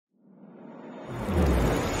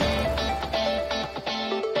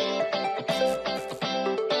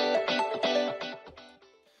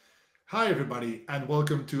Hi everybody, and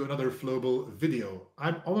welcome to another Flowable video.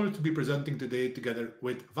 I'm honored to be presenting today together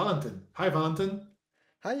with Valentin. Hi Valentin.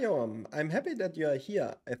 Hi Joam, I'm happy that you are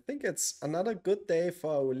here. I think it's another good day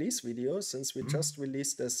for our release video since we Mhm. just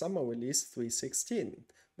released the summer release 316.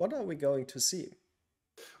 What are we going to see?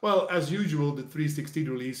 Well, as usual, the 316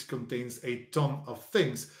 release contains a ton of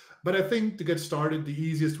things, but I think to get started, the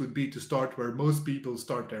easiest would be to start where most people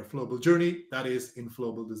start their Flowable journey, that is in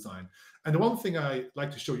Flowable Design. And the one thing I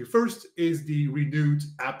like to show you first is the renewed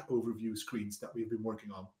app overview screens that we've been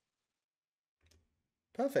working on.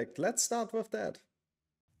 Perfect, let's start with that.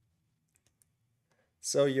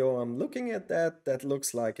 So Joam, looking at that, that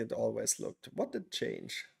looks like it always looked. What did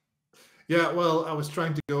change? Yeah, well, I was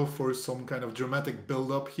trying to go for some kind of dramatic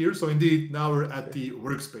build-up here. So indeed, now we're at the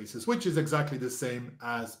workspaces, which is exactly the same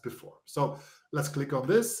as before. So let's click on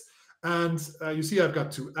this. And you see I've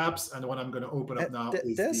got two apps, and the one I'm going to open up now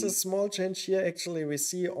is There's a the small change here. Actually, we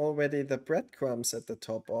see already the breadcrumbs at the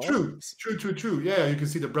top. Or True. Yeah, you can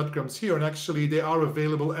see the breadcrumbs here, and actually they are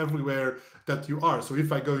available everywhere that you are. So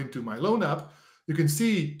if I go into my loan app, you can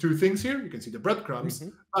see two things here. You can see the breadcrumbs,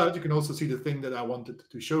 Mhm. but you can also see the thing that I wanted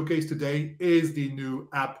to showcase today is the new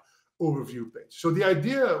app overview page. So the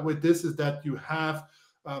idea with this is that you have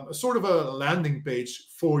a sort of a landing page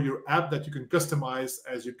for your app that you can customize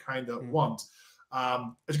as you kind of Mhm. want.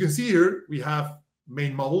 As you can see here, we have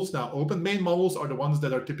main models now open. Main models are the ones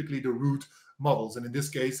that are typically the root models. And in this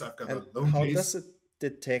case, I've got And a loan how case. does it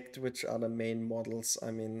detect which are the main models?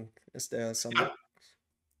 I mean, is there some?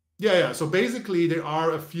 Yeah, yeah. So basically, there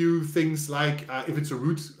are a few things like if it's a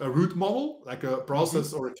root model, like a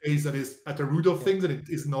process Mhm. or a case that is at the root of Yeah. things and it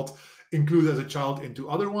is not included as a child into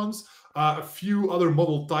other ones. A few other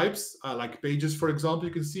model types, like pages, for example,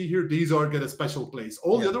 you can see here, these are get a special place.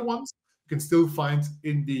 All the Yeah. other ones you can still find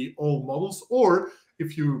in the old models, or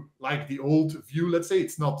if you like the old view, let's say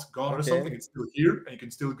it's not gone or Okay. something, it's still here, and you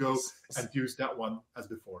can still go S- and s- use that one as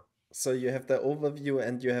before. So you have the overview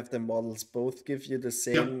and you have the models. Both give you the Yeah.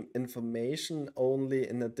 same information, only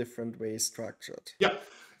in a different way structured. Yeah,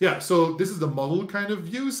 yeah. So this is the model kind of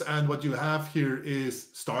views, and what you have here is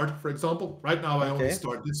start, for example. Right now, I only Okay.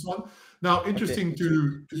 start this one. Now, Okay. interesting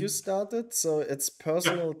You started, so it's yeah,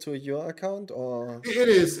 personal to your account, or it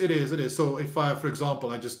is. So if I, for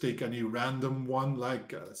example, I just take any random one,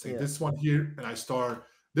 like let's say yeah. this one here, and I start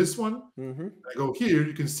this one, Mm-hmm. I go here,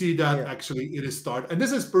 you can see that Yeah. actually it is start. And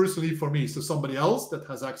this is personally for me. So somebody else that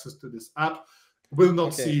has access to this app will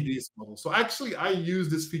not Okay. see these models. So actually, I use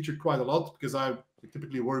this feature quite a lot because I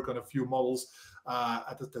typically work on a few models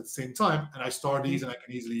at the same time, and I start these Mm-hmm. and I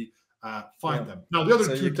can easily Yeah. find them. Now, the other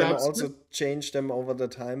So you two can tabs here, also change them over the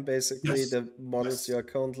time, basically. yes, The models yes, you are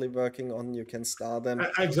currently working on, you can start them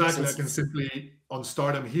exactly. I since can it's simply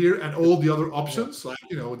unstart them here, and it, all the other yeah. options, like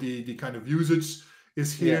the kind of usage is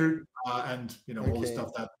Yeah. here, and all the Okay. stuff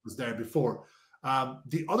that was there before.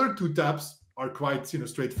 The other two tabs are quite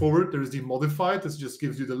straightforward. There is the modified. This just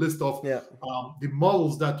gives you the list of Yeah. the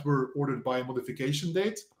models that were ordered by modification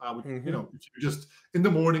date. Mm-hmm. If you just in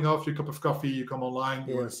the morning after your cup of coffee, you come online,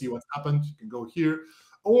 you want Yeah. to see what happened, you can go here,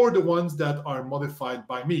 or the ones that are modified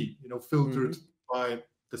by me, Mm-hmm. filtered by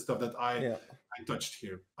the stuff that Yeah. I touched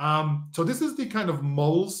here. So this is the kind of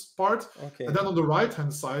models part. And Okay. then on the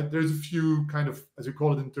right-hand side, there's a few kind of, as we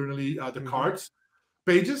call it internally, the Mm-hmm. cards,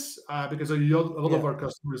 pages, because a lot of Yeah. our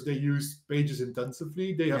customers, they use pages intensively.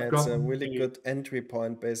 They Yeah, have it's a gotten really good entry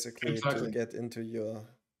point basically to exactly, get into your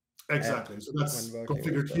app exactly. So when that's working with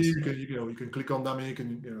configured here. those. You can click on them and you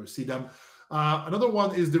can see them. Another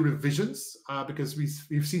one is the revisions, because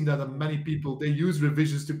we've seen that many Mhm. people they use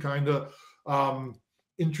revisions to kind of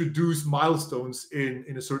introduce milestones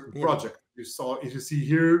in a certain Yeah, project. If you see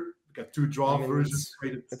here, we got two I draft mean versions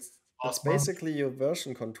created it's last month. basically your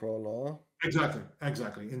version controller.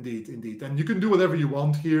 Exactly. Indeed. And you can do whatever you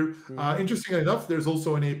want here. Mm-hmm. Interestingly enough, there's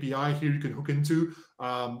also an API here you can hook into.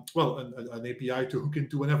 An API to hook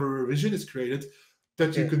into whenever a revision is created,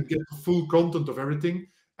 that you Okay. can get the full content of everything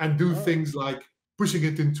and do Ah, things like pushing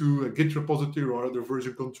it into a Git repository or other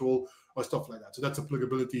version control or stuff like that. So that's a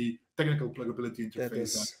technical pluggability that interface that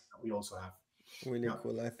is we also have. really Yeah.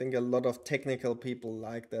 cool. I think a lot of technical people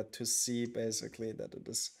like that to see basically that it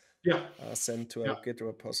is Yeah. sent to Yeah. a Git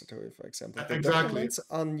repository, for example. The Exactly. documents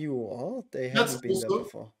are new, or they That's haven't been there also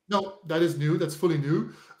before. no, that is new. That's fully new.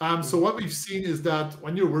 So Mm-hmm. what we've seen is that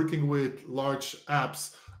when you're working with large apps,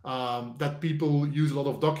 that people use a lot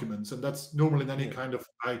of documents, and that's normal in any Yeah. kind of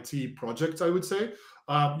IT project, I would say.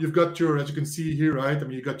 You've got your, as you can see here, right? I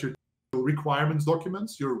mean, you got your requirements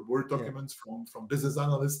documents, your Word Yeah. documents from business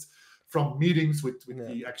analysts, from meetings with Yeah.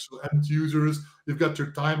 the actual end users. You've got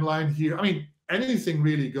your timeline here. I mean, anything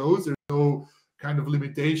really goes. There's no kind of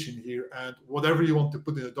limitation here, and whatever you want to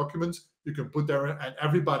put in the documents, you can put there, and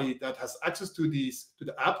everybody that has access to the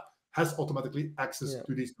app has automatically access Yeah.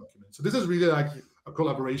 to these documents. So this is really like You, a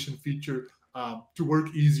collaboration feature to work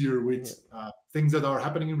easier with yeah. things that are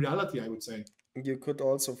happening in reality, I would say. You could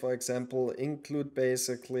also, for example, include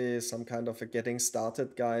basically some kind of a getting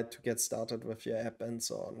started guide to get started with your app and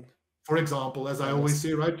so on. For example, as I On always this,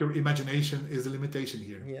 say, right, your imagination is a limitation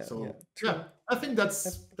here. yeah, yeah, So yeah, true. I think Uh,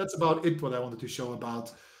 that's about it. What I wanted to show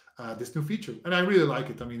about this new feature, and I really like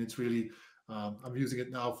it. I mean, it's really I'm using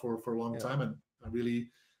it now for a long Yeah, time, and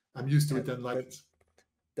I'm used to yeah. it and like That it.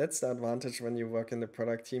 that's the advantage when you work in the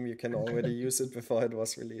product team. You can already use it before it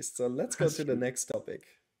was released. So let's go That's to the true. next topic.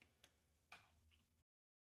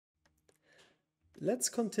 Let's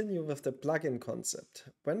continue with the plugin concept.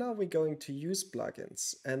 When are we going to use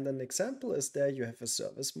plugins? And an example is there you have a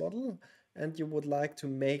service model and you would like to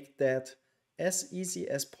make that as easy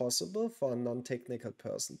as possible for a non-technical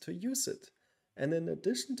person to use it. And in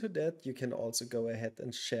addition to that, you can also go ahead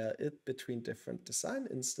and share it between different design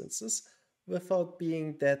instances without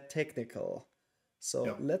being that technical. So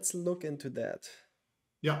Yeah. let's look into that.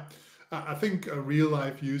 Yeah, I think a real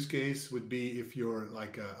life use case would be if you're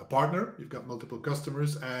like a partner, you've got multiple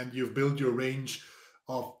customers, and you've built your range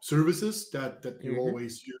of services that you Mm-hmm,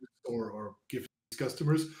 always use or give these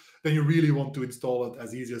customers. Then you really want to install it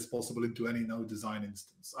as easy as possible into any node design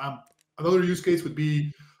instance. Another use case would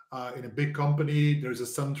be in a big company. There's a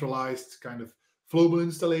centralized kind of Flowable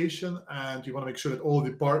installation, and you want to make sure that all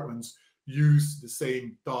departments use the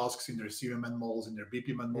same tasks in their CMMN models, in their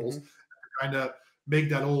BPMN mm-hmm, models, kind of make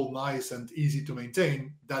that all nice and easy to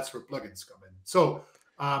maintain. That's where plugins come in. So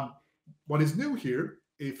what is new here,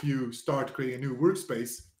 if you start creating a new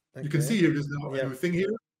workspace, you can okay. see here there's now a Yeah. new thing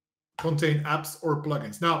here, contain apps or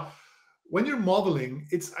plugins. Now, when you're modeling,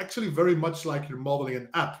 it's actually very much like you're modeling an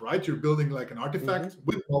app, right? You're building like an Mm-hmm. artifact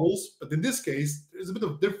with models, but in this case, there's a bit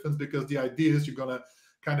of difference because the idea is you're gonna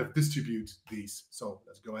kind of distribute these. So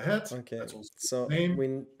let's go ahead. Okay, That's also the so name.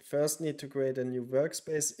 we first need to create a new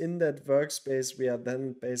workspace. In that workspace, we are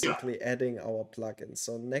then Yeah, basically adding our plugin.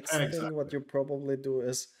 So next thing what exactly. you probably do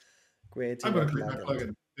is I'm creating a going to create my plugin.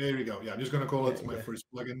 plugin. There we go. Yeah, I'm just going to call Yeah, it my yeah, first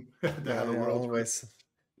plugin. The yeah, Hello yeah, World, right? always.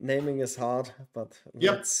 Naming is hard, but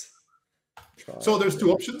Yep. let's try So there's two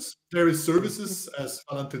here. options. There is Mm-hmm, services, as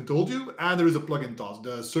Valentin told you, and there is a plugin task.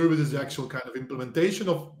 The service is the mm-hmm, actual kind of implementation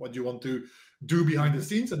of what you want to do behind the mm-hmm.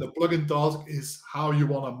 scenes, and the plugin task is how you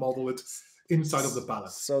want to model it inside of the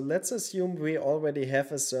palette. So let's assume we already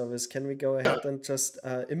have a service. Can we go Yeah, ahead and just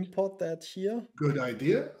import that here? good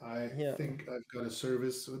idea. I Yeah, think I've got a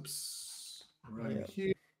service, oops, running yeah.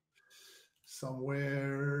 here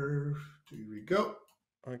somewhere. Here we go.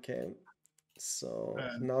 Okay. So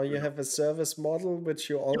And now here we you go. have a service model which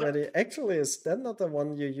you Yeah, already actually is that not the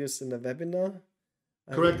one you used in the webinar?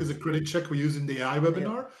 I correct, mean, is a credit check we use in the AI yeah.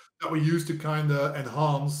 webinar that we use to kind of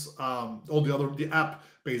enhance all the app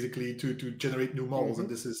basically to generate new models. And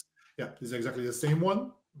Mm-hmm. this is, yeah, this is exactly the same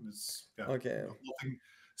one. It's, yeah, Okay. nothing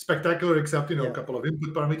spectacular except, a Yeah. couple of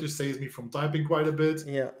input parameters, saves me from typing quite a bit,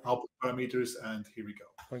 Yeah. output parameters, and here we go.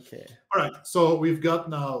 Okay. All right, so we've got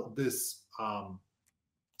now this,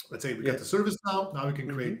 let's say we got Yeah. the service now. Now we can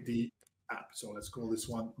Mm-hmm. create the app. So let's call this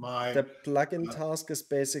one my, The plugin uh, task is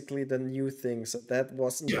basically the new thing. So that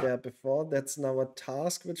wasn't yeah, there before. That's now a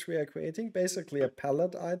task which we are creating, basically a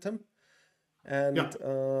palette item. yeah. And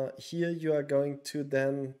here you are going to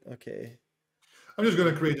then, okay. I'm just going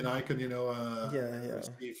Yeah. to create an icon, Yeah. let's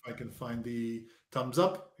Yeah. see if I can find the thumbs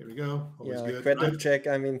up. Here we go. Always Yeah, good, right? credit check.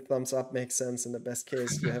 I mean, thumbs up makes sense in the best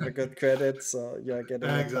case. You have a good credit, so you're getting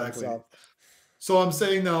a thumbs Exactly. up. So I'm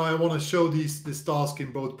saying now I want to show this task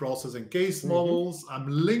in both process and case Mm-hmm. models. I'm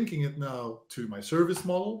linking it now to my service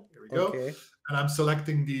model. Here we go. Okay. And I'm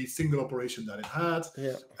selecting the single operation that it had,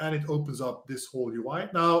 Yeah. and it opens up this whole UI.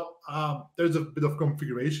 Now, there's a bit of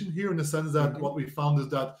configuration here in the sense that Mm-hmm. what we found is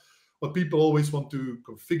that what people always want to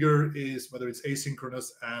configure is whether it's asynchronous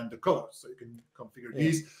and the colors. So you can configure Yeah.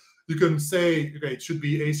 these. You can say, okay, it should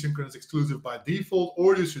be asynchronous exclusive by default,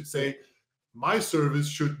 or you should Yeah. say, my service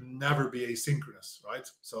should never be asynchronous, right?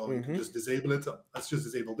 So you can Mm-hmm. just disable it. Let's just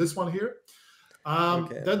disable this one here.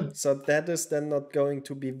 Okay. Then, So that is then not going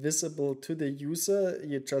to be visible to the user.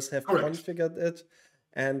 You just have correct. configured it,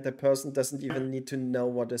 and the person doesn't Yeah, even need to know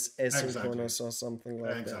what is exactly. asynchronous or something like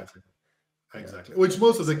that. Exactly. Yeah, Exactly. Which that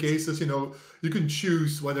most of makes the sense. cases, you can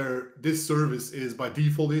choose whether this service is by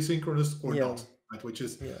default asynchronous or Yeah. not, right? Which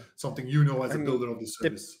is Yeah. something you know as I a mean, builder of the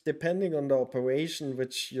service. depending on the operation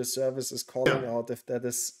which your service is calling Yeah, out, if that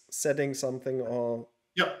is setting something or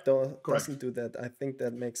Yeah, correct. doesn't do that. I think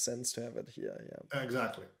that makes sense to have it here.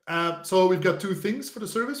 Exactly. So we've got two things for the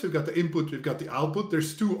service. We've got the input, we've got the output.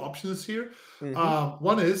 There's two options here. Yeah. Mm-hmm.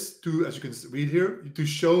 One is to, as you can read here, to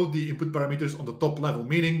show the input parameters on the top level,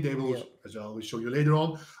 meaning they will, Yeah. as I will show you later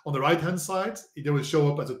on the right-hand side, they will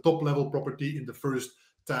show up as a top level property in the first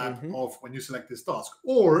tab Mm-hmm. of when you select this task.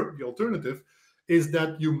 Or the alternative is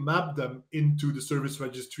that you map them into the service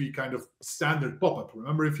registry kind of standard pop-up.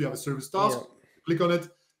 Remember, if you have a service task, Yeah. click on it,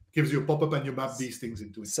 gives you a pop-up and you map these things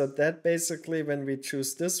into it. So that basically, when we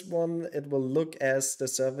choose this one, it will look as the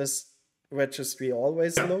service registry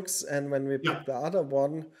always Yeah. looks. And when we pick Yeah. the other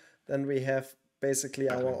one, then we have basically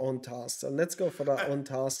our own task. So let's go for the own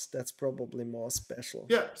task. That's probably more special.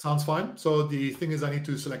 Yeah, sounds fine. So the thing is, I need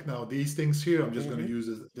to select now these things here. I'm just going to Mm-hmm.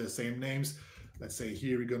 use the same names. Let's say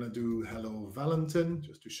here we're going to do hello Valentin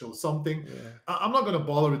just to show something. Yeah. I'm not going to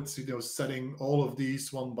bother with setting all of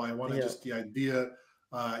these one by one. Yeah. Just the idea.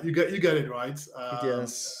 You get it right.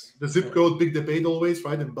 Yes. The zip code, big debate always,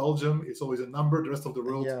 right? In Belgium, it's always a number. The rest of the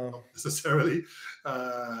world, Yeah. not necessarily.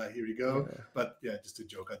 Here we go. Yeah. But yeah, just a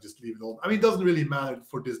joke. I just leave it all. I mean, it doesn't really matter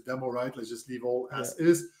for this demo, right? Let's just leave all as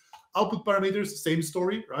is. Output parameters, same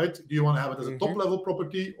story, right? Do you want to have it as a top level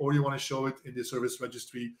property, or you want to show it in the service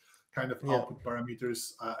registry kind of output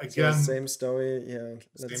parameters? Again, so same story. Yeah.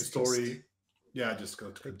 Same story. Yeah, just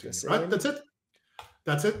go to continue. Same. Right, that's it.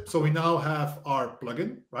 That's it. So we now have our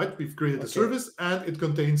plugin, right? We've created a service and it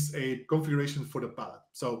contains a configuration for the palette.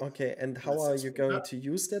 So okay, and how are you going to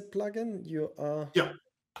use that plugin? You are Yeah,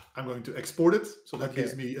 I'm going to export it. So that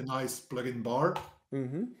gives me a nice plugin bar.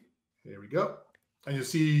 Mm-hmm. Here we go. And you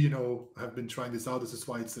see, I've been trying this out. This is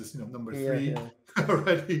why it says, number 3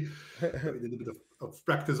 already. We did a bit of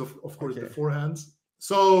practice, of course, beforehand.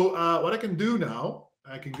 So what I can do now,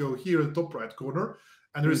 I can go here in the top right corner,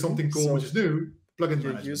 and there is something called, which is new, plugin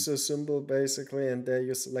management. You use a symbol basically, and there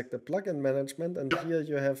you select the plugin management, and here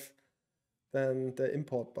you have then the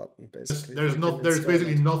import button basically. There's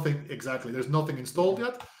basically nothing, exactly. There's nothing installed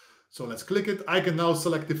yet. So let's click it. I can now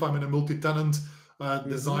select if I'm in a multi-tenant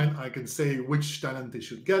design, I can say which tenant they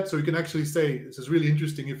should get. So you can actually say, this is really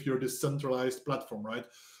interesting if you're this centralized platform, right?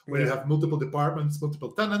 Where you have multiple departments,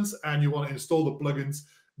 multiple tenants, and you want to install the plugins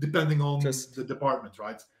depending on the department,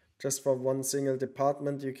 right? Just for one single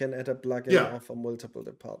department, you can add a plugin or for multiple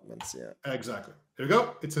departments. Yeah, exactly. Here we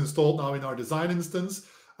go. It's installed now in our design instance,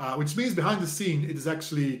 which means behind the scene, it is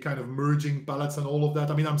actually kind of merging palettes and all of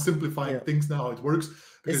that. I mean, I'm simplifying things now, how it works,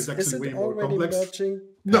 because it's actually way more complex. Merging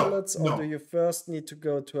palettes, or do you first need to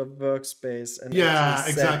go to a workspace and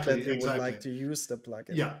exactly, that you would like to use the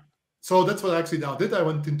plugin? Yeah. So that's what I actually now did. I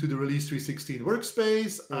went into the Release 316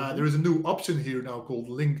 workspace. There is a new option here now called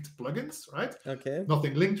linked plugins, right? Okay.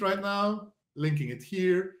 Nothing linked right now. Linking it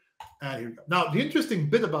here. And here we go. Now, the interesting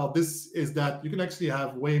bit about this is that you can actually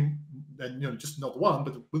have way, just not one,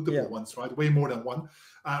 but multiple ones, right? Way more than one.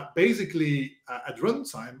 Basically, at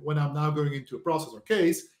runtime, when I'm now going into a process or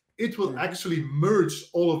case, it will actually merge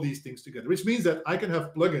all of these things together, which means that I can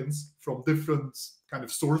have plugins from different kind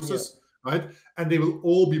of sources, right? And they will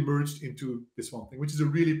all be merged into this one thing, which is a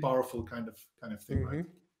really powerful kind of thing, right?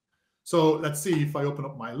 So let's see if I open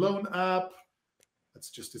up my loan app.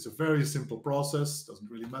 It's a very simple process. Doesn't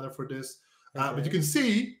really matter for this. But you can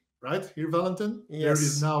see, right here, Valentin, there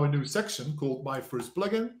is now a new section called My First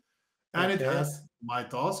Plugin, and it has my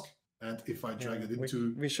task. And if I drag it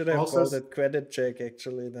into we should have called it credit check,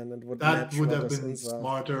 actually, then it would that match would what have is been inside.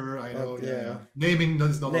 smarter. I know, Naming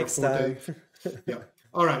is not Next our forte. time. Yeah.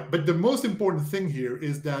 All right. But the most important thing here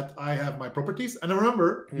is that I have my properties. And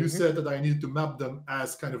remember, you said that I needed to map them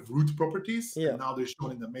as kind of root properties. And now they're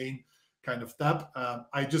shown in the main kind of tab.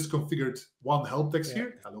 I just configured one help text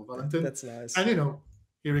here. Hello, Valentin. That's nice. And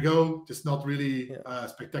here we go. Just not really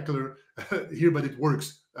spectacular here, but it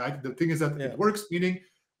works. Right? The thing is that it works, meaning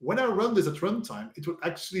when I run this at runtime, it will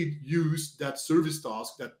actually use that service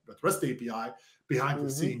task, that REST API behind the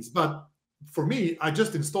scenes. But for me, I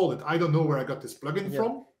just installed it. I don't know where I got this plugin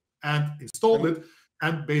from, and installed it,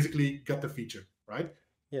 and basically got the feature, right?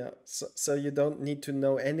 Yeah, so you don't need to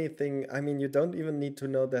know anything. I mean, you don't even need to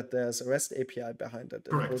know that there's a REST API behind it.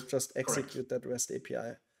 Correct. It will just execute that REST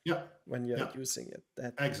API when you're using it.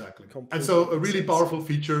 That exactly. And so a really powerful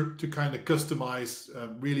feature to kind of customize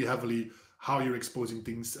really heavily how you're exposing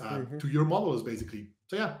things to your models, basically.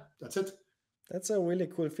 So yeah, that's it. That's a really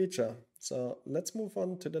cool feature. So let's move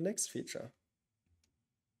on to the next feature.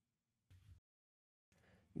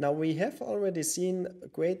 Now we have already seen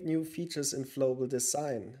great new features in Flowable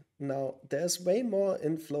Design. Now there's way more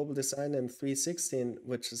in Flowable Design in 3.16,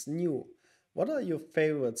 which is new. What are your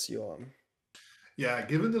favorites, Joram? Yeah,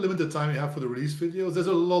 given the limited time we have for the release videos, there's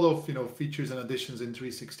a lot of features and additions in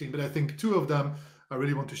 3.16, but I think two of them I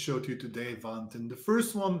really want to show to you today, Valentin. The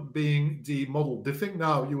first one being the model diffing.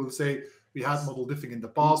 Now you will say we had model diffing in the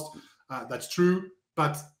past. That's true,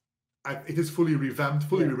 but it is fully revamped,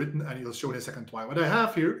 fully rewritten, and it'll show in a second why. What I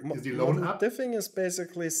have here is the loan Model app. diffing is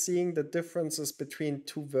basically seeing the differences between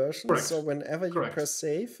two versions. Correct. So whenever you Correct. press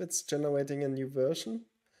save, it's generating a new version.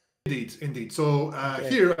 Indeed, indeed. So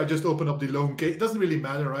here I just open up the loan case. It doesn't really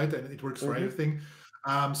matter, right? And it works for everything.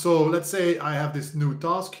 So let's say I have this new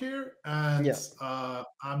task here, and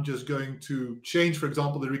I'm just going to change, for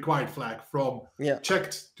example, the required flag from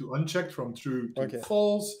checked to unchecked, from true to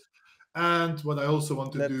false. And what I also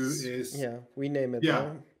want to do is rename it.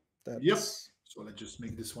 Yep. So let's just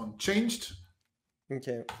make this one changed.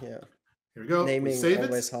 Okay. Here we go. Naming save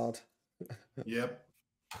always it. hard. Yep.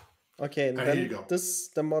 Okay, and then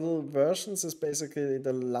the model versions is basically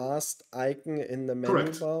the last icon in the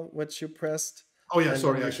menu bar which you pressed. Oh yeah,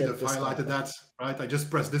 sorry, I should have highlighted that. Right, I just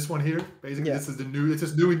pressed this one here. Basically, this is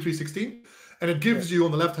new in 3.16, and it gives you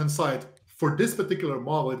on the left-hand side for this particular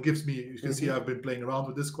model. It gives me. You can see I've been playing around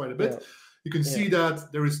with this quite a bit. You can see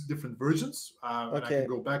that there is different versions, and I can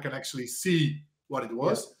go back and actually see what it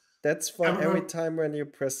was. That's for every time when you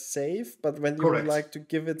press save, but when you would like to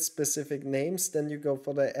give it specific names, then you go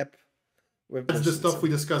for the app revision. That's the stuff we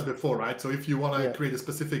discussed before, right? So if you want to create a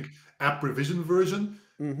specific app revision version,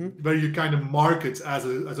 where you kind of mark it as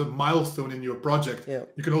a milestone in your project,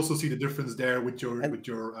 you can also see the difference there with your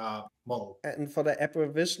model. And for the app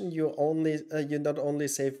revision, you not only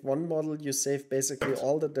save one model, you save basically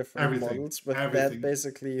all the different models. With that,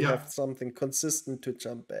 basically you have something consistent to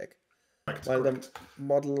jump back. While the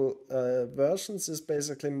model versions is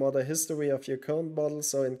basically model history of your current model.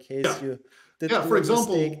 So in case you did do for a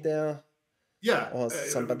example, mistake there, or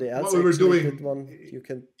somebody else did one, you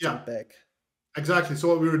can jump back. Exactly. So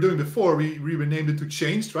what we were doing before, we renamed it to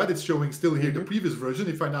changed, right? It's showing still here the previous version.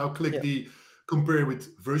 If I now click the compare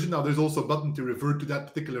with version, now there's also a button to revert to that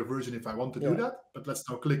particular version if I want to do that. But let's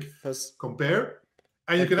now click compare.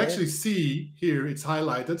 And you can actually see here, it's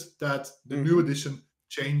highlighted that the new edition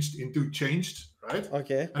changed into changed, right?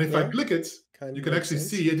 Okay. And if I click it, you can actually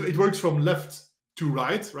see it works from left to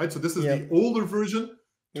right? So this is the older version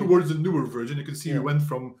towards the newer version. You can see we went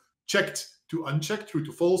from checked to unchecked, true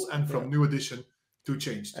to false, and from new edition to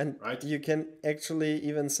changed. And right? you can actually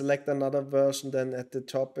even select another version then at the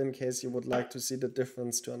top in case you would like to see the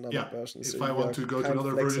difference to another version. If I want to go to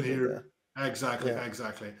another version here. Exactly.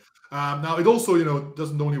 Now it also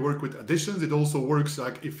doesn't only work with additions. It also works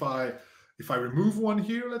like if I remove one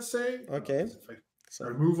here, let's say. Okay. If I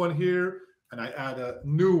remove one here and I add a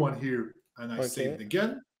new one here and I save it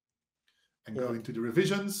again and go into the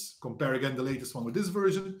revisions, compare again the latest one with this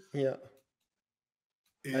version.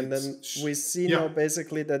 And then we see now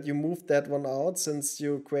basically that you moved that one out since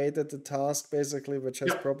you created the task basically, which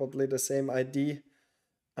has probably the same ID.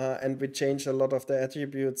 And we changed a lot of the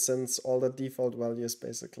attributes since all the default values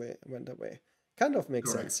basically went away. Kind of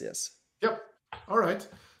makes sense, yes. Yep. All right.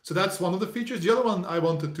 So that's one of the features. The other one I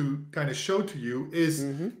wanted to kind of show to you is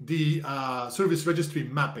the service registry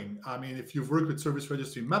mapping. I mean, if you've worked with service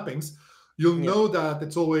registry mappings, you'll know that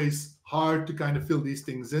it's always hard to kind of fill these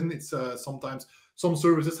things in. It's sometimes some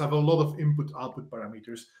services have a lot of input-output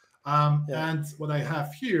parameters. And what I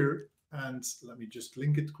have here, and let me just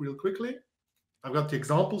link it real quickly. I've got the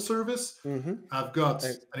example service. I've got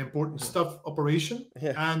an important stuff operation,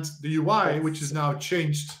 and the UI, which is now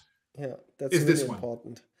changed. That's is really this one.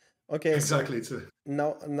 Important. Okay, exactly. So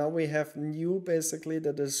now we have new basically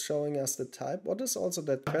that is showing us the type. What is also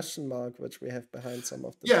that question mark which we have behind some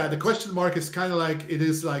of the types? The question mark is kind of like it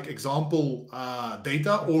is like example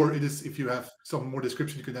data, or it is if you have some more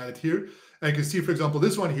description you can add it here. And you can see, for example,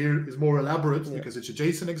 this one here is more elaborate because it's a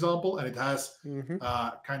JSON example and it has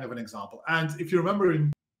kind of an example. And if you remember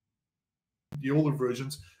in the older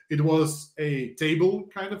versions, it was a table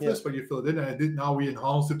kind of this where you fill it in, and now we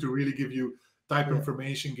enhanced it to really give you type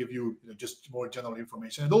information, give you, just more general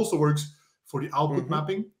information. It also works for the output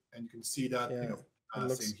mapping, and you can see that it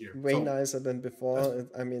looks same here. Way nicer than before.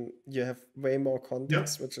 I mean, you have way more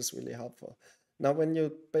context, which is really helpful. Now, when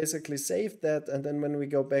you basically save that, and then when we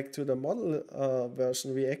go back to the model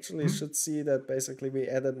version, we actually should see that basically we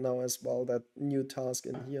added now as well that new task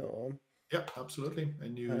in here. Yeah, absolutely.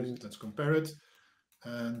 Let's compare it.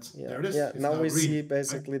 And there it is. Yeah, now we see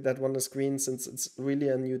basically that one is green since it's really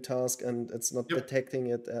a new task and it's not detecting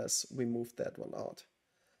it as we moved that one out.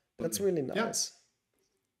 That's really nice.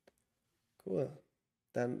 Cool.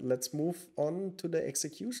 Then let's move on to the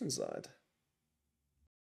execution side.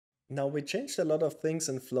 Now we changed a lot of things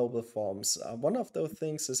in Flowable Forms. One of those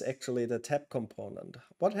things is actually the tab component.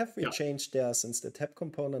 What have we Yeah. changed there since the tab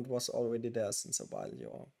component was already there since a while,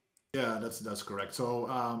 Joel? Yeah, that's correct. So,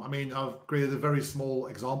 I mean, I've created a very small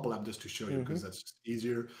example app just to show you because that's just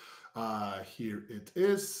easier. Here it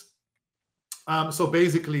is. So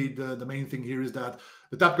basically, the main thing here is that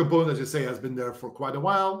the tab component, as you say, has been there for quite a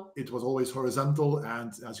while. It was always horizontal,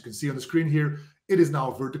 and as you can see on the screen here, it is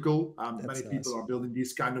now vertical. Many That's people nice. are building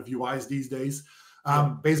these kind of UIs these days.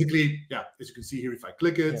 Yeah, Basically, yeah, as you can see here, if I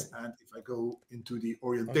click it yeah. and if I go into the Okay.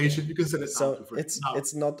 orientation, you can set it now to So vertical. it's Now,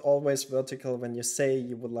 it's not always vertical. When you say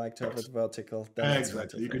you would like to have correct. it vertical, then it's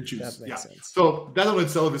Exactly, you vertical. can choose. That Yeah. makes sense. So that on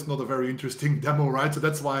itself is not a very interesting demo, right? So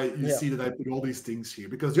that's why you Yeah. see that I put all these things here.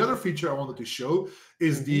 Because the other feature I wanted to show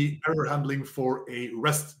is Mm-hmm. the error handling for a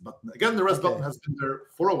REST button. Again, the REST button Okay. has been there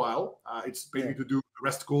for a while. It's Yeah. basically to do a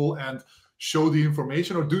REST call and show the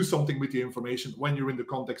information or do something with the information when you're in the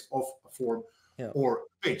context of a form Yeah. or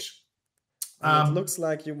a page. And it Um, looks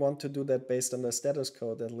like you want to do that based on the status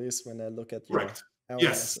code, at least when I look at your Correct. error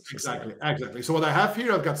Yes, messages. Yeah. exactly, exactly. So what I have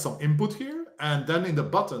here, I've got some input here, and then in the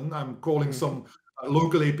button, I'm calling Mm-hmm. some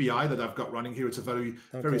local API that I've got running here. It's a very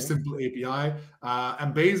Okay. simple API,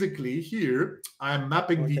 and basically here, I'm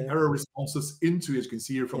mapping the Okay. error responses into, as you can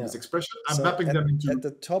see here from Yeah. this expression, I'm So mapping them at into.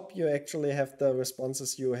 the top, you actually have the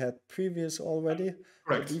responses you had previous already, the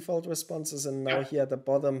Correct. default responses, and now Yeah. here at the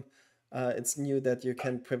bottom, it's new that you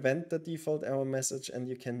can prevent the default error message and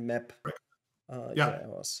you can map your Yeah.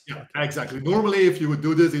 errors. Yeah, Okay. exactly. Normally, if you would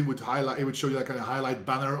do this, it would show you that kind of highlight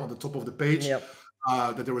banner on the top of the page Yep.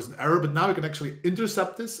 that there was an error. But now you can actually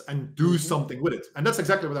intercept this and do Mm-hmm. something with it. And that's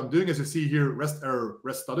exactly what I'm doing. As you see here, REST error,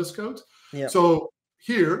 REST status code. Yep. So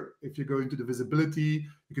here, if you go into the visibility,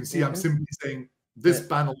 you can see I'm Mm-hmm. simply saying Yeah. this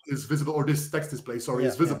panel is visible, or this text display, sorry, Yeah.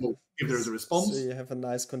 is Yeah. visible if there is a So response. you have a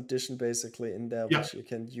nice condition basically in there, Yeah, which you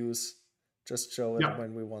can use, just show it yeah.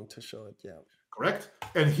 when we want to show it. Yeah. Correct.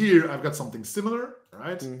 And here I've got something similar,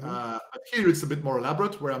 right? Mm-hmm. But here it's a bit more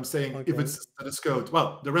elaborate where I'm saying if Okay. it's status code,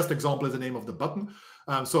 well, the REST example is the name of the button.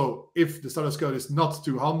 So if the status code is not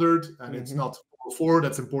 200 and it's Mm-hmm. not 404,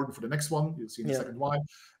 that's important for the next one. You'll see in a Yeah. second why.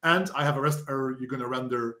 And I have a REST error. You're going to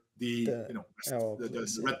render the, The REST, error, the,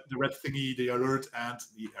 please. the, Yeah. red, the red thingy, the alert, and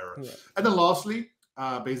the error. Yeah. And then lastly,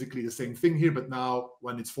 basically the same thing here, but now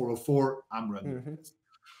when it's 404, I'm rendering Mm-hmm. this.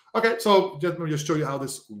 Okay, so let me just show you how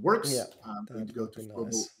this works. Yeah. I'm going to That go would to be Flowable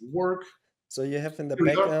nice. Work. So you have in the Here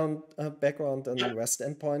we go. background Yeah, an REST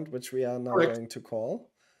endpoint, which we are now correct. going to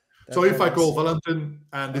call. So That if one I call is Valentin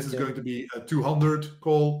and this is okay. going to be a 200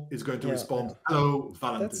 call, it's going to Yeah, respond, yeah. "Hello, That's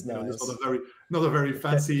Valentin." That's nice. not a very Can,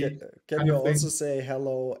 fancy can kind you of also thing. say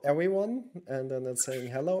hello everyone? And then it's saying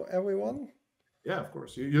hello everyone? Yeah, of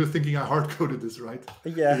course. You're thinking I hard coded this, right?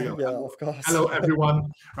 Here we Yeah, go. yeah, of course. Hello,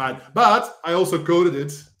 everyone. Right. But I also coded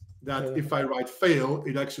it that Uh, if I write fail,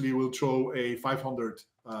 it actually will throw a 500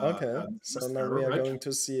 okay, so REST now we error, are right? going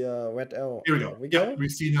to see a red arrow. Here we There go. we Yeah, go. we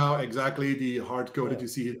see now exactly the hard coded. Yeah, You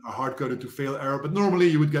see a hard coded to fail error, but normally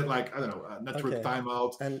you would get like, I don't know, a network okay.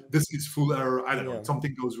 timeout. And This is full error. I don't know, yeah,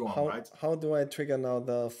 something goes wrong, right? how do I trigger now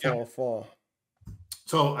the Yeah. 404?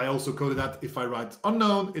 So I also coded that if I write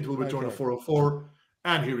unknown, it will return a Okay, 404.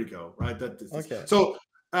 And here we go, right? That is this. okay. So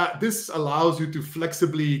this allows you to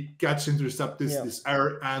flexibly catch, intercept Yeah, this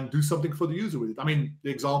error and do something for the user with it. I mean, the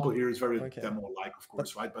example here is very okay. demo-like, of But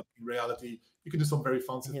course, right? But in reality, you can do some very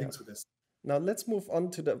fancy yeah. things with this. Now let's move on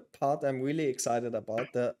to the part I'm really excited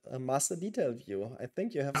about, the master detail view. I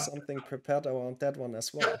think you have something prepared around that one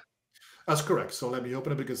as Yeah, well. that's correct. So let me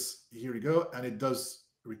open it because here we go, and it does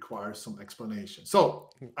require some explanation. So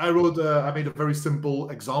I made a very simple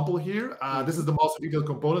example here. This is the master detail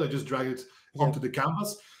component. I just drag it Yeah, onto the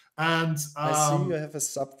canvas, and I see you have a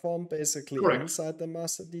subform basically correct. inside the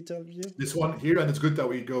master detail view. This one here, and it's good that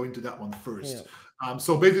we go into that one Yeah. first.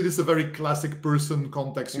 So basically, this is a very classic person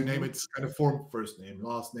context. You name it, kind of form, first name,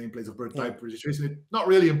 last name, place of birth, Yeah. type, registration. It's not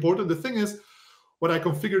really important. The thing is, what I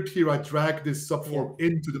configured here, I drag this subform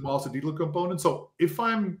into the master detail component. So if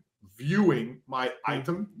I'm viewing my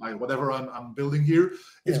item, my whatever I'm building here,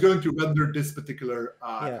 it's going to render this particular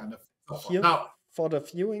kind of subform. Here Now, for the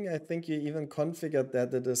viewing, I think you even configured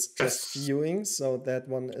that it is just yes, viewing, so that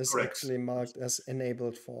one is correct. actually marked as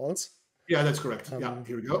enabled false. Yeah, that's correct. Yeah,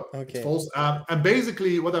 here we go. Okay. It's false. And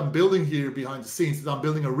basically, what I'm building here behind the scenes is I'm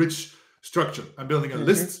building a rich structure. I'm building a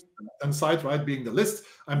list, and side, right, being the list.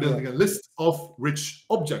 I'm building a list of rich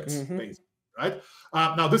objects, basically, right?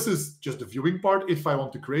 Now, this is just the viewing part. If I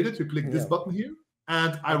want to create it, you click this button here,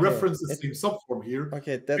 and I reference the same subform here.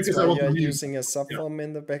 Okay, that's because why I want you're to using a subform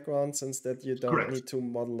in the background, since that you don't Correct. need to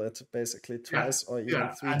model it basically twice or even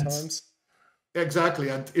Yeah, three and times. Exactly.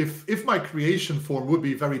 And if my creation form would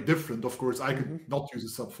be very different, of course, I could Mm-hmm. not use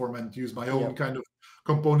a subform and use my own Yep. kind of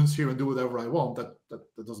components here and do whatever I want. That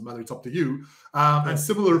doesn't matter. It's up to you. And Yep.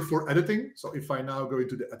 similar for editing. So if I now go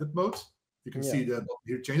into the edit mode, you can see Yep. the button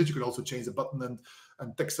here changes. You can also change the button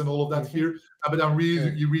and text and all of that Mm-hmm. here. But I'm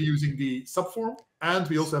Yep. reusing the subform, and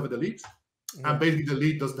we also have a delete. And Yep. basically,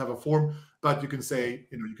 delete doesn't have a form, but you can Yep. say,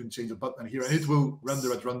 you can change the button here, and it will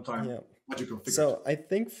render at runtime Yep. what you configured. So I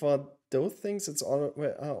think for those things, it's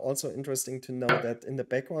also interesting to know that in the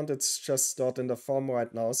background, it's just stored in the form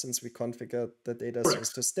right now since we configured the data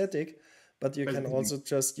source Correct. to static. But you can Basically, also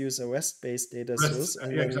just use a REST-based data REST. source,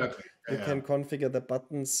 and Yeah, then exactly. you Yeah, can configure the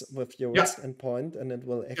buttons with your yeah, REST endpoint, and it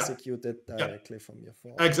will yeah, execute it yeah. directly from your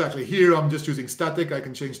form. Exactly. Here I'm just using static. I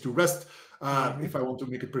can change to REST Mm-hmm. if I want to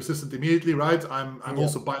make it persistent immediately, right? I'm Yeah.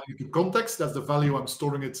 also binding it to context. That's the value I'm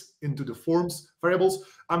storing it into the forms variables.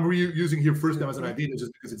 I'm reusing here first name as an Mm-hmm. ID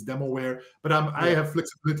just because it's demoware, but I Yeah. have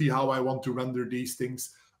flexibility how I want to render these things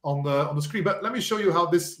on the screen. But let me show you how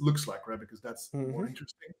this looks like, right? Because that's more Mm-hmm.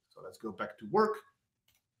 interesting. So let's go back to work.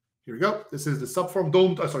 Here we go. This is the subform.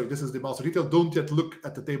 Sorry, this is the master detail. Don't yet look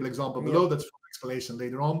at the table example below. Yep. That's for explanation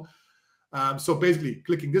later on. So basically,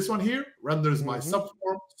 clicking this one here renders my Mm-hmm.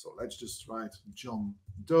 subform. So let's just write John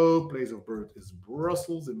Doe. Place of birth is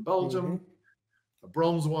Brussels in Mm-hmm. Belgium. The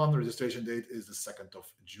bronze one, registration date is the 2nd of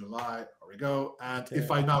July. There we go. And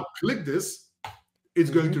if Okay. I now click this, it's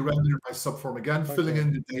going Mm-hmm. to render my subform again, filling Okay.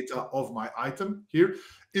 in the data of my item here.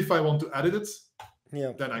 If I want to edit it,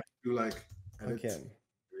 Yeah. then I can do like edit. Okay.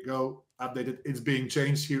 Here we go. Update it. It's being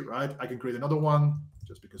changed here, right? I can create another one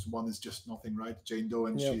just because one is just nothing, right? Jane Doe,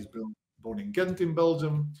 and Yep. she's born in Ghent in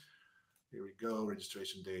Belgium. Here we go.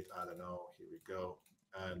 Registration date. I don't know. Here we go.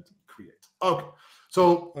 And create. Okay.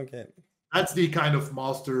 So Okay. that's the kind of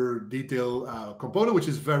master detail component, which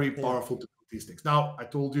is very Yeah. powerful to do these things. Now, I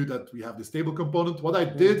told you that we have this table component. What I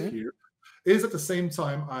did Mm-hmm. here is at the same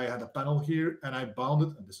time I had a panel here and I bound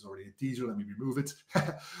it, and this is already a teaser, let me remove it.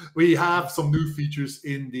 We have some new features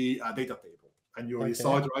in the data table, and you already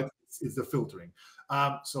saw Okay. it, right? It's the filtering.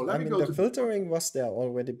 So I let me mean, go the to, filtering was there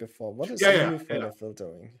already before. What is yeah, yeah, new for yeah. the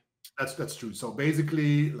filtering? That's true. So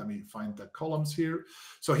basically, let me find the columns here.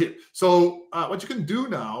 So here, so what you can do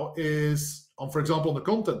now is, for example, on the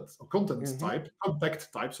content Mm-hmm. type,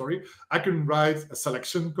 contact type, sorry, I can write a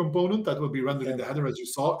selection component that will be rendered in Okay. the header as you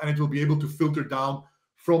saw, and it will be able to filter down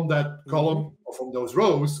from that Mm-hmm. column or from those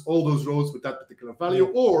rows, all those rows with that particular value,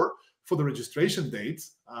 Yeah. or for the registration date,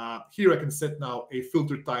 here I can set now a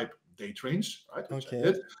filter type date range, right, which I Okay.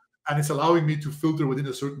 did, and it's allowing me to filter within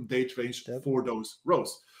a certain date range That for those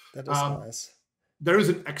rows. that is Um, nice. there is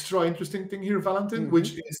an extra interesting thing here, Valentin, which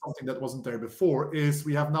Mm-hmm. is something that wasn't there before, is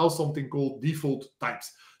we have now something called default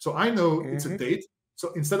types. So I know it's a Mm-hmm. date.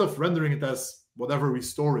 So instead of rendering it as whatever we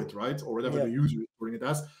store it, right, or whatever the Yep. user is storing it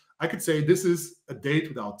as, I could say this is a date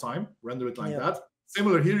without time, render it like Yep. that.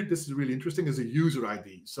 Similar here, this is really interesting, is a user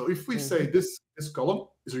ID. So if we say Mm-hmm. this column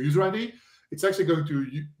is a user ID, it's actually going to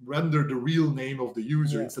render the real name of the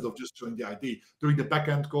user Yeah. instead of just showing the ID, doing the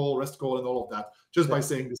backend call, REST call, and all of that, just by That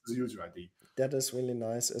saying this is a user ID. that is really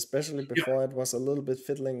nice, especially Yeah, before it was a little bit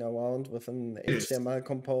fiddling around with an it is. HTML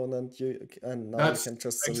component. And now you That's can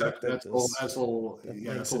just select exactly it. that's all. That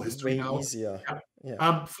Yeah, that's makes all it history way now. easier. Yeah.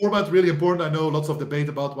 Yeah. Format really important. I know lots of debate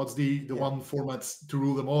about what's the Yeah. one format to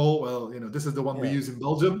rule them all. Well, this is the one we Yeah. use in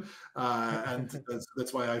Belgium, and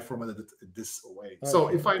that's why I formatted it this way. So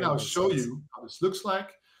Okay, if I that now makes show sense. you how this looks like,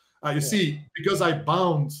 you Yeah. see, because I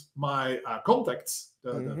bound my contacts,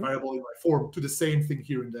 the Mm-hmm. variable in my form, to the same thing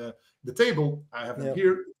here in the table, I have them Yeah.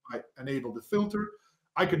 here. I enable the filter.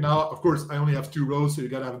 I can now, of course, I only have 2 rows, so you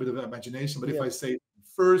got to have a bit of imagination. But if Yeah. I say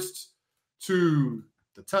first to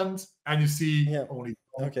the 10th, and you see Yeah. only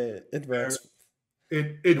one Okay, it there, works.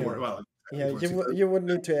 it Yeah. works. Well, Yeah, it works. you would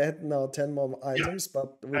need to add now 10 more Yeah, items, but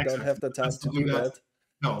we don't have exactly. the time Let's to not do do that. that.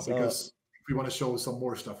 No, So, because we want to show some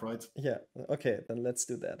more stuff, right? yeah. Okay, then let's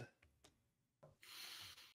do that.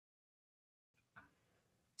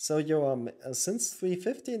 So, Joam, since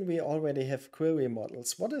 3.15, we already have query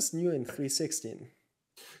models. What is new in 3.16?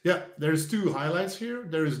 Yeah, there's 2 highlights here.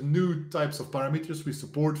 There is new types of parameters we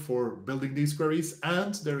support for building these queries,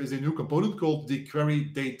 and there is a new component called the query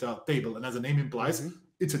data table. And as the name implies,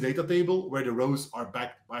 it's a data table where the rows are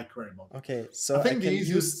backed by query model. Okay, I so I think the can use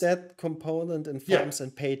easiest, that component in yeah, forms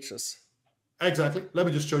and pages. exactly. Let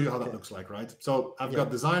me just show you how that Okay. looks like, right? So I've Yeah.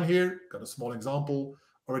 got design here, got a small example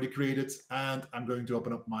already created, and I'm going to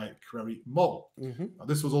open up my query model. Mm-hmm. Now,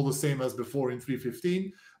 this was all the same as before in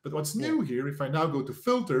 3.15, but what's new here, if I now go to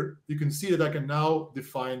filter, you can see that I can now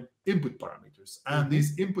define input parameters. parameters. And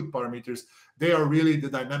these input parameters, they are really the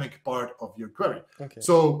dynamic part of your query. Okay.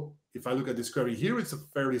 So if I look at this query here, it's a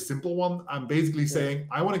fairly simple one. I'm basically saying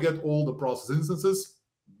I want to get all the process instances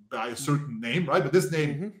by a certain name, right? But this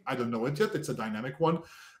name, I don't know it yet. It's a dynamic one.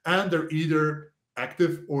 And they're either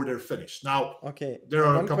active or they're finished. Now, there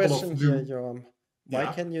are a couple of new... Here, Joram. Why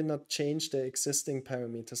can you not change the existing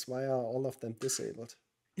parameters? Why are all of them disabled?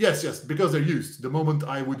 Yes, because they're used. The moment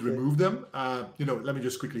I would remove them, let me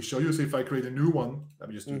just quickly show you. So if I create a new one, let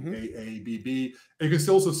me just do A, B, B. And you can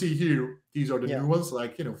also see here, these are the new ones,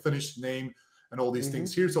 like, finished name and all these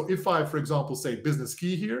things here. So if I, for example, say business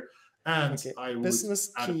key here, and I would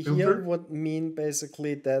business add a key filter. Here would mean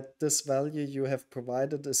basically that this value you have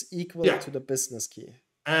provided is equal to the business key.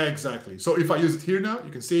 Exactly. So if I use it here now, you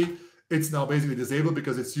can see it's now basically disabled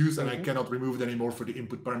because it's used and I cannot remove it anymore for the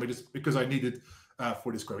input parameters because I need it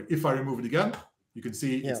for this query. If I remove it again, you can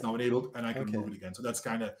see it's now enabled and I can remove it again. So that's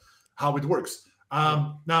kind of how it works.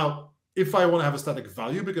 Now, if I want to have a static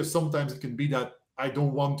value, because sometimes it can be that I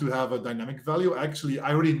don't want to have a dynamic value. Actually,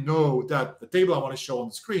 I already know that the table I want to show on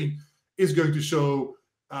the screen is going to show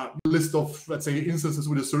a list of, let's say, instances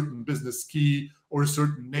with a certain business key or a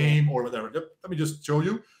certain name or whatever. Let me just show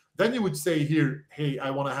you. Then you would say here, hey,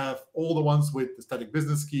 I want to have all the ones with the static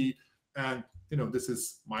business key, and this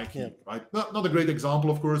is my key, right? Not a great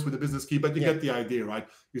example, of course, with the business key, but you get the idea, right?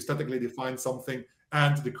 You statically define something,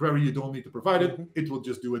 and the query, you don't need to provide it. It will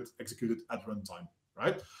just do it, execute it at runtime,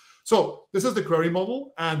 right? So this is the query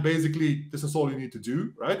model, and basically this is all you need to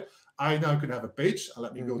do, right? I now can have a page.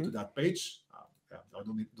 Let me go to that page. I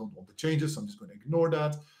don't want the changes, so I'm just going to ignore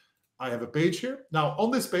that. I have a page here. Now on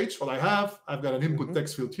this page, what I've got an input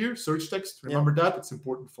text field here, search text. Remember that, it's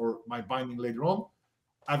important for my binding later on.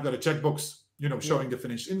 I've got a checkbox, showing the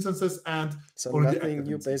finished instances and so nothing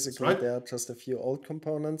new basically, right? There are just a few old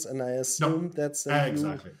components, and I assume that's a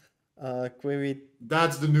new query.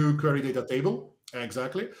 That's the new query data table.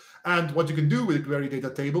 Exactly. And what you can do with a query data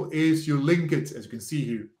table is you link it, as you can see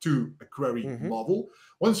here, to a query model.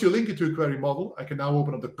 Once you link it to a query model, I can now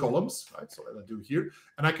open up the columns, right? So what I do here,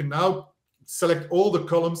 and I can now select all the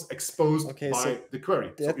columns exposed by the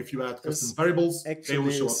query. So if you add custom variables, they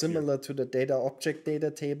will show up similar to the data object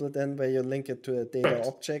data table, then where you link it to a data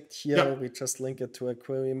object. Here we just link it to a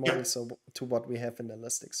query model, so to what we have in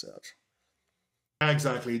Elasticsearch.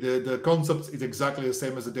 Exactly. The concept is exactly the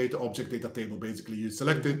same as the data object data table. Basically, you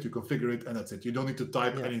select it, you configure it, and that's it. You don't need to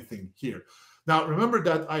type anything here. Now, remember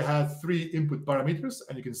that I had 3 input parameters,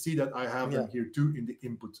 and you can see that I have them here too in the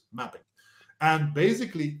input mapping. And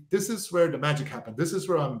basically, this is where the magic happened. This is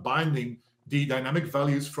where I'm binding the dynamic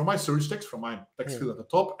values from my search text, from my text field at the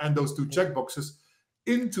top, and those 2 checkboxes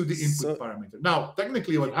into the input parameter. Now,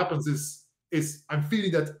 technically, what happens is I'm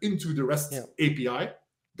feeding that into the REST API.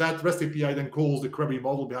 That REST API then calls the query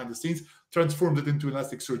model behind the scenes, transforms it into an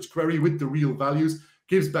Elasticsearch query with the real values,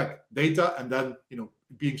 gives back data, and then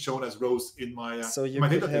being shown as rows in my so you my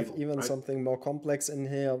could data have table, even something more complex in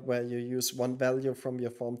here, where you use one value from your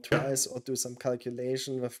form twice, or do some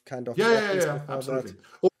calculation with kind of absolutely.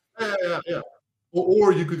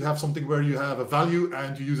 Or you could have something where you have a value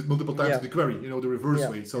and you use it multiple times in the query, the reverse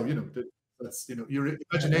way. So that's your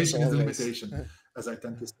imagination is a limitation, as I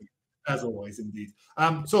tend to say. As always, indeed.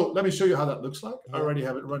 So let me show you how that looks like. I already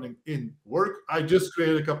have it running in work. I just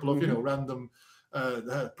created a couple of random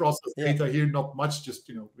process data here, not much,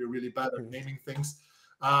 just we're really bad at naming things.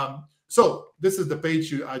 So this is the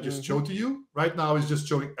page I just showed to you. Right now it's just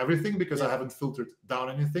showing everything because I haven't filtered down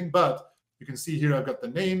anything, but you can see here I've got the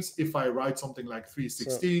names. If I write something like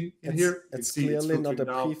 316 in here, you can see clearly not a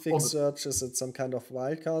prefix search. Is it some kind of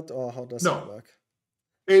wildcard, or how does it work?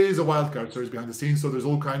 It is a wildcard search behind the scenes. So there's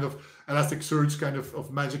all kind of Elasticsearch kind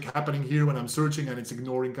of magic happening here when I'm searching, and it's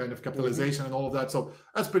ignoring kind of capitalization and all of that. So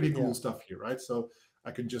that's pretty cool stuff here, right? So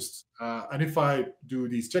I can just, and if I do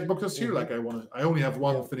these checkboxes here, like I only have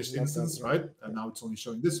one finished instance, right? And now it's only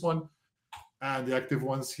showing this one and the active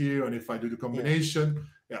ones here. And if I do the combination,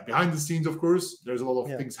 behind the scenes, of course, there's a lot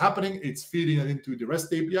of things happening. It's feeding it into the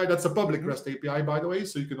REST API. That's a public REST API, by the way.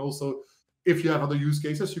 So you can also, if you have other use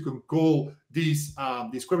cases, you can call these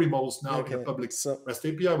query models now in a public REST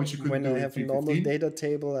API, which you could do when I have a normal data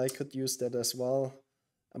table, I could use that as well.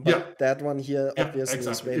 But that one here obviously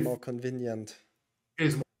is way more convenient.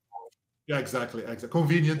 Exactly.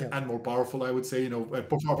 Convenient and more powerful, I would say.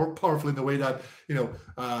 Powerful in the way that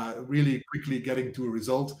really quickly getting to a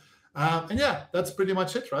result. And that's pretty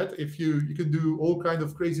much it, right? If you can do all kind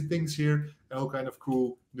of crazy things here and all kind of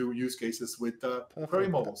cool new use cases with query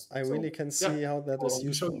models. I really can see how that is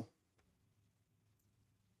useful.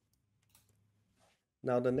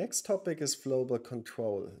 Now the next topic is Flowable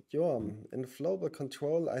Control. Joam, in Flowable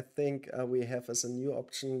Control, I think we have as a new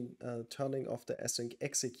option turning off the async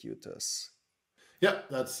executors. Yeah,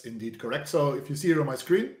 that's indeed correct. So if you see here on my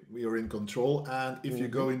screen, we are in control. And if you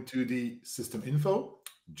Mm-hmm. go into the system info,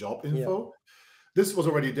 job Yeah. info, this was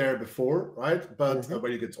already there before, right? But Mm-hmm.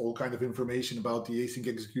 where you get all kind of information about the async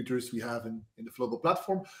executors we have in the Flowable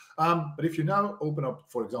platform. But if you now open up,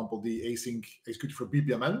 for example, the async executor for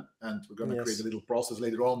BPMN, and we're going to create a Yes. little process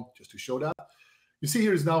later on just to show that, you see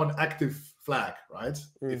here is now an active flag, right?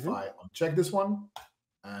 If Mm-hmm. I uncheck this one,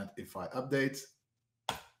 and if I update,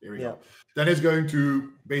 here we Yeah. go. Then it's going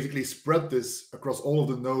to basically spread this across all of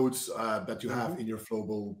the nodes that you have Mm-hmm. in your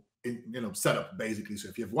Flowable setup, basically. So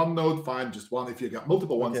if you have one node, fine, just one. If you got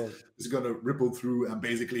multiple ones, Okay. it's going to ripple through and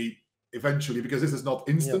basically, eventually, because this is not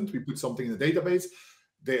Yeah. instant, we put something in the database,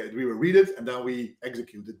 we will read it and then we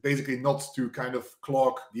execute it. Basically, not to kind of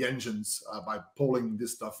clog the engines by polling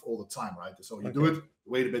this stuff all the time, right? So you do it,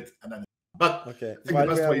 wait a bit, and then. But Okay. I think the While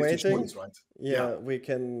we best are way is to show waiting, this, right? yeah, we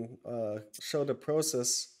can show the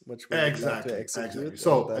process which we would like to Exactly. execute, and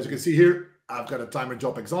So as you can then see here, I've got a timer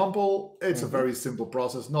job example. It's a mm-hmm. very simple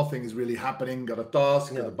process. Nothing is really happening. Got a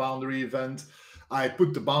task, got a boundary event. I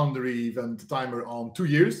put the boundary event timer on 2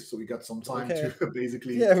 years, so we got some time to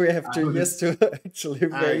basically. Yeah, we have 2 do years this. to actually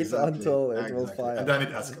wait Exactly, until it will fire. and then it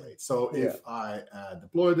escalates. So Yeah. if I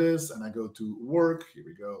deploy this and I go to work, here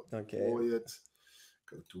we go. Okay. Deploy it.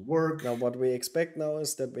 Go to work. Now what we expect now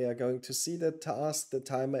is that we are going to see the task. The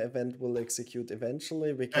timer event will execute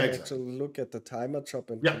eventually. We can actually look at the timer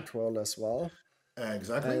job in control as well.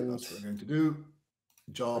 Exactly. And that's what we're going to do.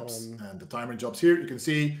 Jobs and the timer jobs here. You can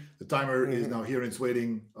see the timer is now here. It's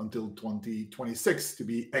waiting until 2026 to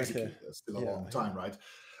be executed. That's still a long time, right?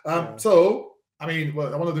 So, I mean,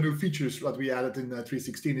 one of the new features that we added in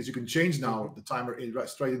 3.16 is you can change now the timer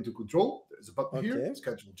straight into control. There's a button here,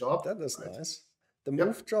 schedule job. That is nice. The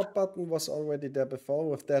move job button was already there before.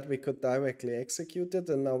 With that, we could directly execute it.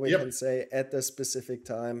 And now we can say at a specific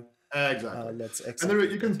time, exactly. Let's execute. And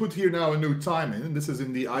then you can put here now a new time in. And this is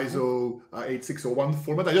in the ISO 8601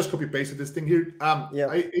 format. I just copy pasted this thing here.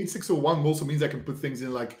 8601 also means I can put things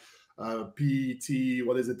in like PT,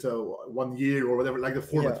 what is it, 1 year or whatever, like the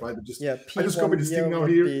format, right? But just, I just copy this thing now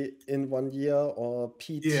here. Be in 1 year, or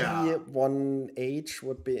PT 1H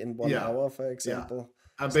would be in 1 hour, for example.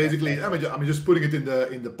 And basically, I'm just putting it in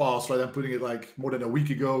the past, right? I'm putting it like more than a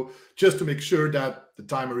week ago, just to make sure that the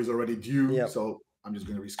timer is already due. So I'm just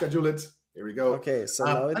going to reschedule it. Here we go. Okay, so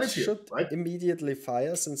now it should immediately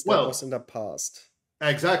fire, since that was in the past.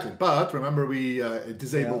 Exactly. But remember, we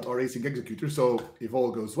disabled our async executor. So if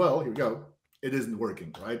all goes well, here we go. It isn't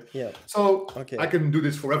working, right? So I can do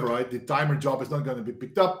this forever, right? The timer job is not going to be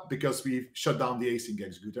picked up because we've shut down the async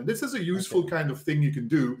executor. And this is a useful kind of thing you can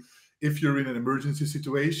do if you're in an emergency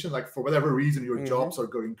situation, like for whatever reason your jobs are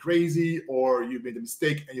going crazy, or you made a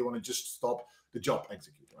mistake and you want to just stop the job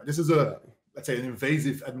executor. Right? This is let's say, an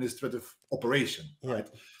invasive administrative operation, right?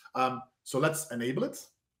 So let's enable it.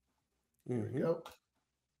 Here we go.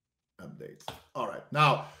 Update. All right.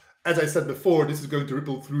 Now, as I said before, this is going to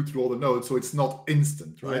ripple through all the nodes, so it's not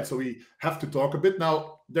instant, right? So we have to talk a bit.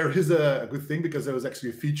 Now, there is a good thing, because there was actually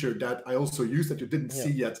a feature that I also used that you didn't see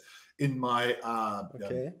yet in my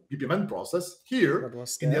BPMN process. Here,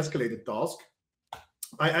 in the escalated task,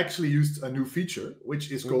 I actually used a new feature,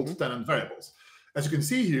 which is called tenant variables. As you can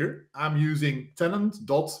see here, I'm using tenant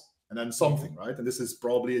dot and then something, right? And this is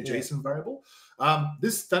probably a JSON variable.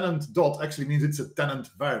 This tenant dot actually means it's a tenant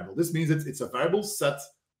variable. This means it's a variable set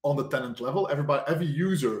on the tenant level. Every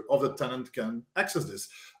user of the tenant can access this.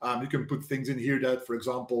 You can put things in here that, for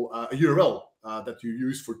example, a URL that you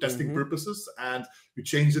use for testing purposes, and you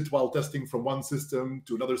change it while testing from one system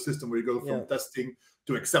to another system, where you go from testing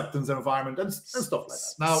to acceptance environment and stuff like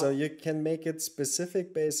that. Now, so you can make it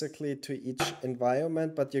specific basically to each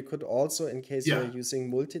environment, but you could also, in case you're using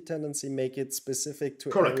multi-tenancy, make it specific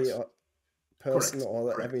to every person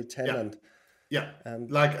or every tenant.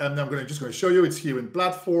 And I'm just going to show you. It's here in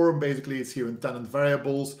platform. Basically, it's here in tenant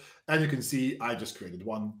variables. And you can see I just created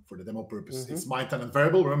one for the demo purpose. It's my tenant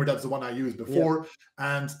variable. Remember, that's the one I used before.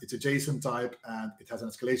 And it's a JSON type, and it has an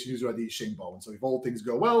escalation user ID, Shane Bowen. So if all things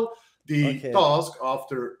go well, the task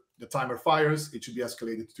after the timer fires, it should be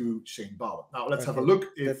escalated to Shane Bowen. Now let's have a look.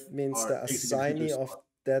 If that means the assignee of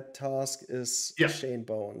that task is Shane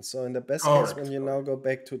Bowen. So in the best case, when you now go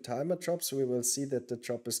back to timer jobs, we will see that the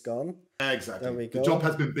job is gone. Exactly. There we go. The job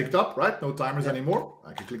has been picked up, right? No timers anymore.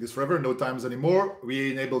 I can click this forever. No timers anymore.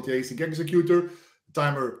 We enabled the async executor. The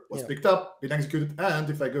timer was picked up, been executed. And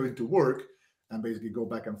if I go into work and basically go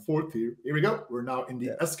back and forth here we go. We're now in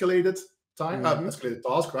the escalated time, escalated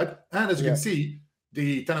task, right? And as you can see,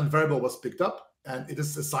 the tenant variable was picked up and it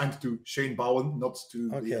is assigned to Shane Bowen, not to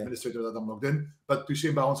the Okay. administrator that I'm logged in, but to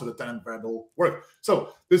Shane Bowen, so the tenant variable worked.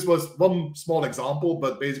 So this was one small example,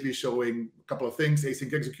 but basically showing a couple of things: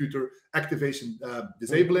 async executor, activation,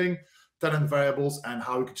 disabling, tenant variables, and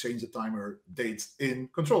how we could change the timer dates in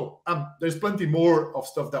control. There's plenty more of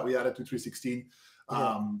stuff that we added to 316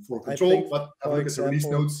 for I control, think, but have a for look at the release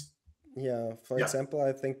example, notes. for Yeah, example,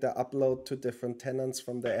 I think the upload to different tenants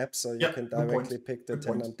from the app, so you yeah, can good point. directly pick the Good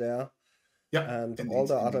point. tenant there, Yeah, and all indeed,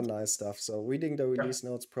 the other indeed. nice stuff. So reading the Yeah. release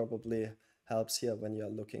notes probably helps here when you're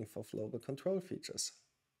looking for Flowable Control features.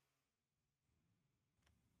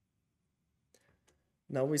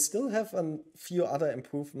 Now we still have a few other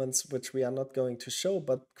improvements which we are not going to show,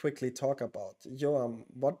 but quickly talk about. Joam,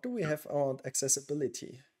 what do we have around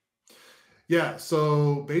accessibility? Yeah,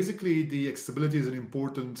 so basically the accessibility is an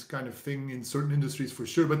important kind of thing in certain industries for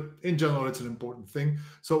sure, but in general it's an important thing.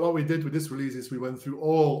 So what we did with this release is we went through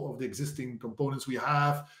all of the existing components we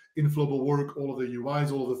have in Flowable Work, all of the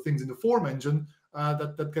UIs, all of the things in the form engine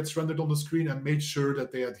that gets rendered on the screen, and made sure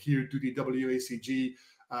that they adhere to the WACG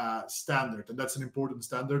standard. And that's an important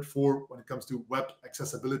standard for when it comes to web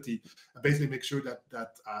accessibility. And basically make sure that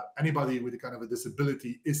anybody with a kind of a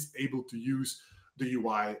disability is able to use the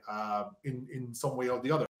UI in some way or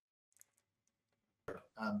the other.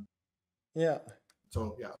 Yeah.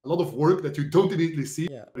 So yeah, a lot of work that you don't immediately see.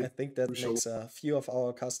 Yeah, I think that makes a few of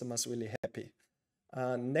our customers really happy.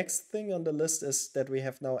 Next thing on the list is that we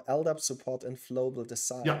have now LDAP support in Flowable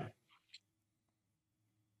Design. Yeah,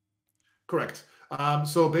 correct.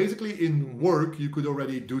 So basically in work, you could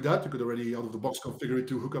already do that. You could already out of the box configure it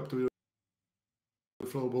to hook up to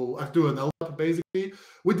Flowable, to an LDAP basically.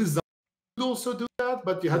 With design, you could also do that,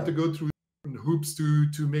 but you had to go through hoops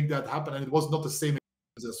to make that happen, and it was not the same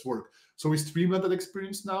as work. So we streamlined that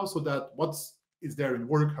experience now, so that what's is there in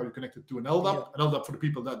work, how you connect it to an LDAP. An LDAP, for the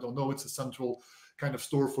people that don't know, it's a central kind of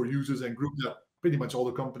store for users and groups that pretty much all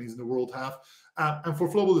the companies in the world have. And for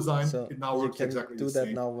Flowable Design, so it now works exactly the same. You can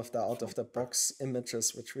do that now with the out-of-the-box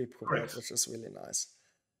images which we provide, Correct. Which is really nice.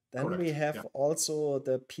 Then Correct. we have also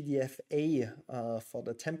the PDF-A for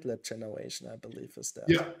the template generation, I believe, is that.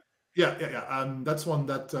 Yeah. That's one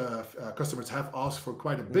that customers have asked for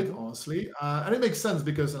quite a bit, honestly. And it makes sense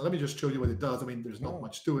because, and let me just show you what it does. I mean, there's not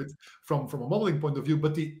much to it from a modeling point of view,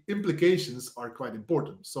 but the implications are quite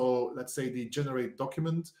important. So let's say the generate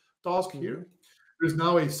document task here. There's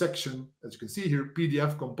now a section, as you can see here,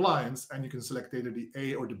 PDF compliance, and you can select either the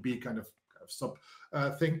A or the B kind of sub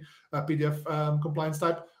thing, PDF compliance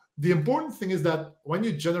type. The important thing is that when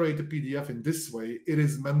you generate a PDF in this way, it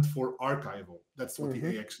is meant for archival. That's what the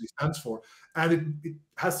A actually stands for. And it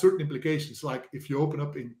has certain implications. Like if you open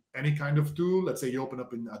up in any kind of tool, let's say you open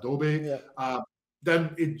up in Adobe,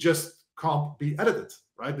 then it just can't be edited,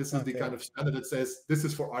 right? This is the kind of standard that says this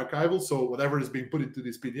is for archival. So whatever is being put into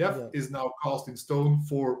this PDF is now cast in stone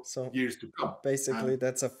for years to come. Basically,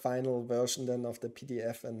 that's a final version then of the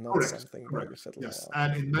PDF and not something that you fiddle around.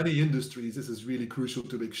 And in many industries, this is really crucial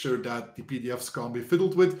to make sure that the PDFs can't be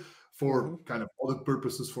fiddled with for kind of audit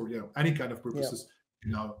purposes, for any kind of purposes.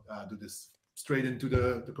 You now do this straight into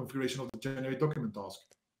the configuration of the generate document task.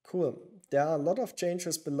 Cool. There are a lot of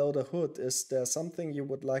changes below the hood. Is there something you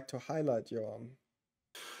would like to highlight, Joram?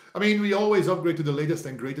 I mean, we always upgrade to the latest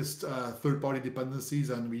and greatest third-party dependencies,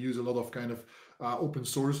 and we use a lot of kind of open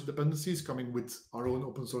source dependencies coming with our own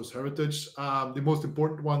open source heritage. The most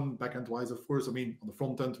important one, backend wise, of course, I mean, on the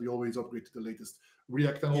front end, we always upgrade to the latest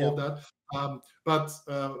React and all of that. But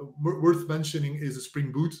worth mentioning is a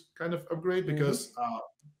Spring Boot kind of upgrade, because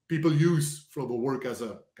people use Flowable Work as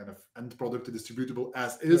a kind of end product, distributable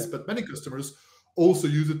as is, but many customers also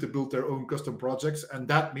use it to build their own custom projects, and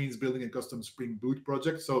that means building a custom Spring Boot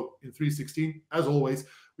project. So in 3.16, as always,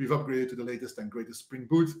 we've upgraded to the latest and greatest Spring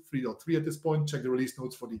Boot 3.3 at this point. Check the release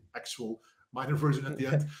notes for the actual minor version at the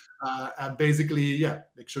end. And basically,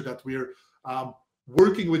 make sure that we're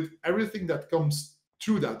working with everything that comes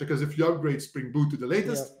through that, because if you upgrade Spring Boot to the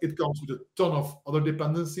latest, it comes with a ton of other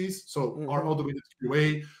dependencies. So our automated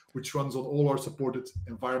QA, which runs on all our supported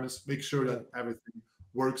environments, make sure that everything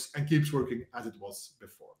works and keeps working as it was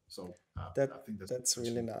before. So I think that's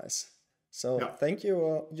really nice. So thank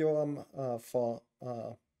you, Joram, for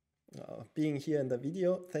being here in the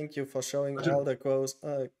video. Thank you for showing all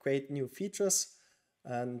the great new features,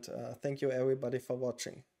 and thank you everybody for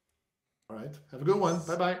watching. All right, have a good one.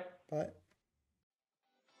 Bye-bye. Bye.